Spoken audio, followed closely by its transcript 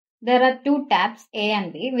There are two taps A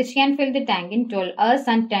and B which can fill the tank in 12 hours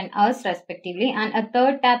and 10 hours respectively, and a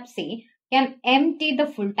third tap C can empty the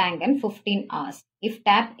full tank in 15 hours. If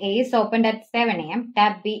tap A is opened at 7 am,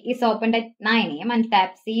 tap B is opened at 9 am and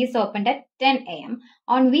tap C is opened at 10 am,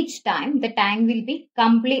 on which time the tank will be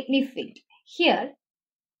completely filled. Here,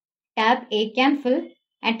 tap A can fill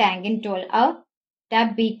a tank in 12 hours,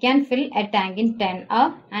 tap B can fill a tank in 10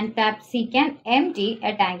 hours and tap C can empty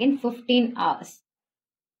a tank in 15 hours.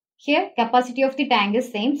 Here capacity of the tank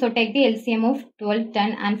is same, so take the LCM of 12,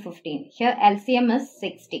 10 and 15. Here LCM is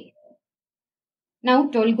 60. Now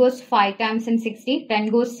 12 goes 5 times in 60, 10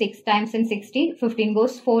 goes 6 times in 60, 15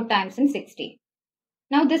 goes 4 times in 60.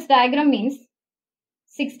 Now this diagram means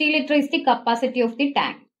 60 liter is the capacity of the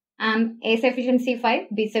tank and A's efficiency 5,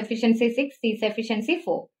 B's efficiency 6, C's efficiency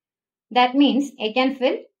 4. That means A can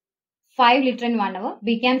fill 5 liter in 1 hour,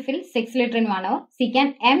 B can fill 6 liter in 1 hour, C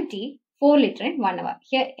can empty 4 liter in 1 hour.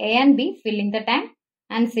 Here A and B filling the tank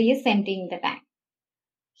and C is emptying the tank.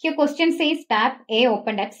 Here question says tap A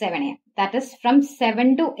opened at 7 am. That is from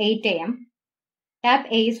 7 to 8 am. Tap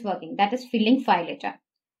A is working. That is filling 5 liter.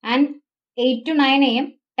 And 8 to 9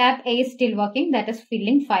 am. Tap A is still working. That is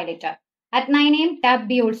filling 5 liter. At 9 am. Tap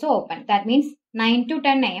B also open. That means 9 to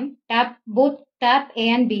 10 am. Both tap A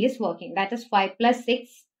and B is working. That is 5 plus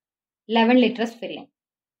 6. 11 liters filling.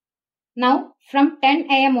 Now from 10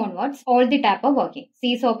 am onwards all the tap are working.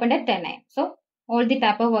 C is opened at 10 am. So all the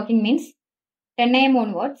tap are working means 10 am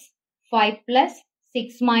onwards 5 plus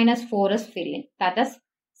 6 minus 4 is filling. That is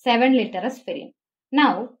 7 liter is filling.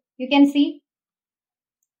 Now you can see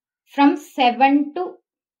from 7 to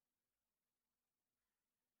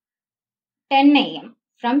 10 am.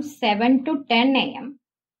 From 7 to 10 am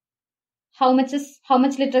how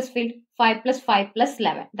much liters filled? 5 plus 5 plus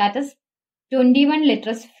 11. That is 21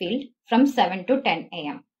 liters filled from 7 to 10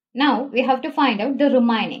 am. Now we have to find out the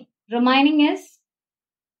remaining. Remaining is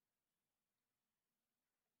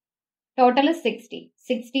total is 60.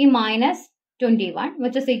 60 minus 21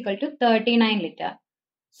 which is equal to 39 liter.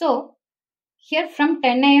 So here from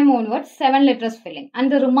 10 am onwards 7 liters filling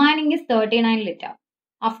and the remaining is 39 liter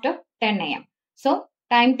after 10 am. So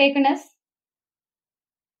time taken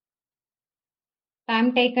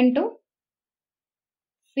to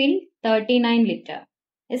fill 39 liter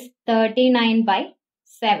is 39 by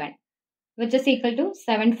 7 which is equal to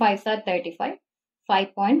 7 5s are 35,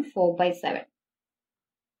 5.4 by 7.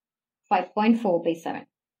 5.4 by 7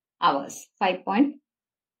 hours.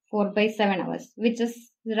 5.4 by 7 hours which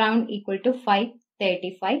is round equal to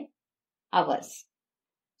 535 hours.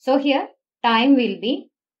 So here time will be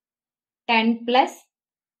 10 plus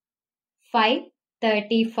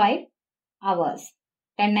 535 hours.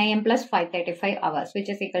 10 am plus 535 hours which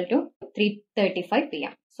is equal to 3:35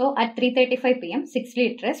 pm. So at 3:35 pm 6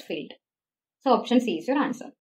 liter is filled. So option C is your answer.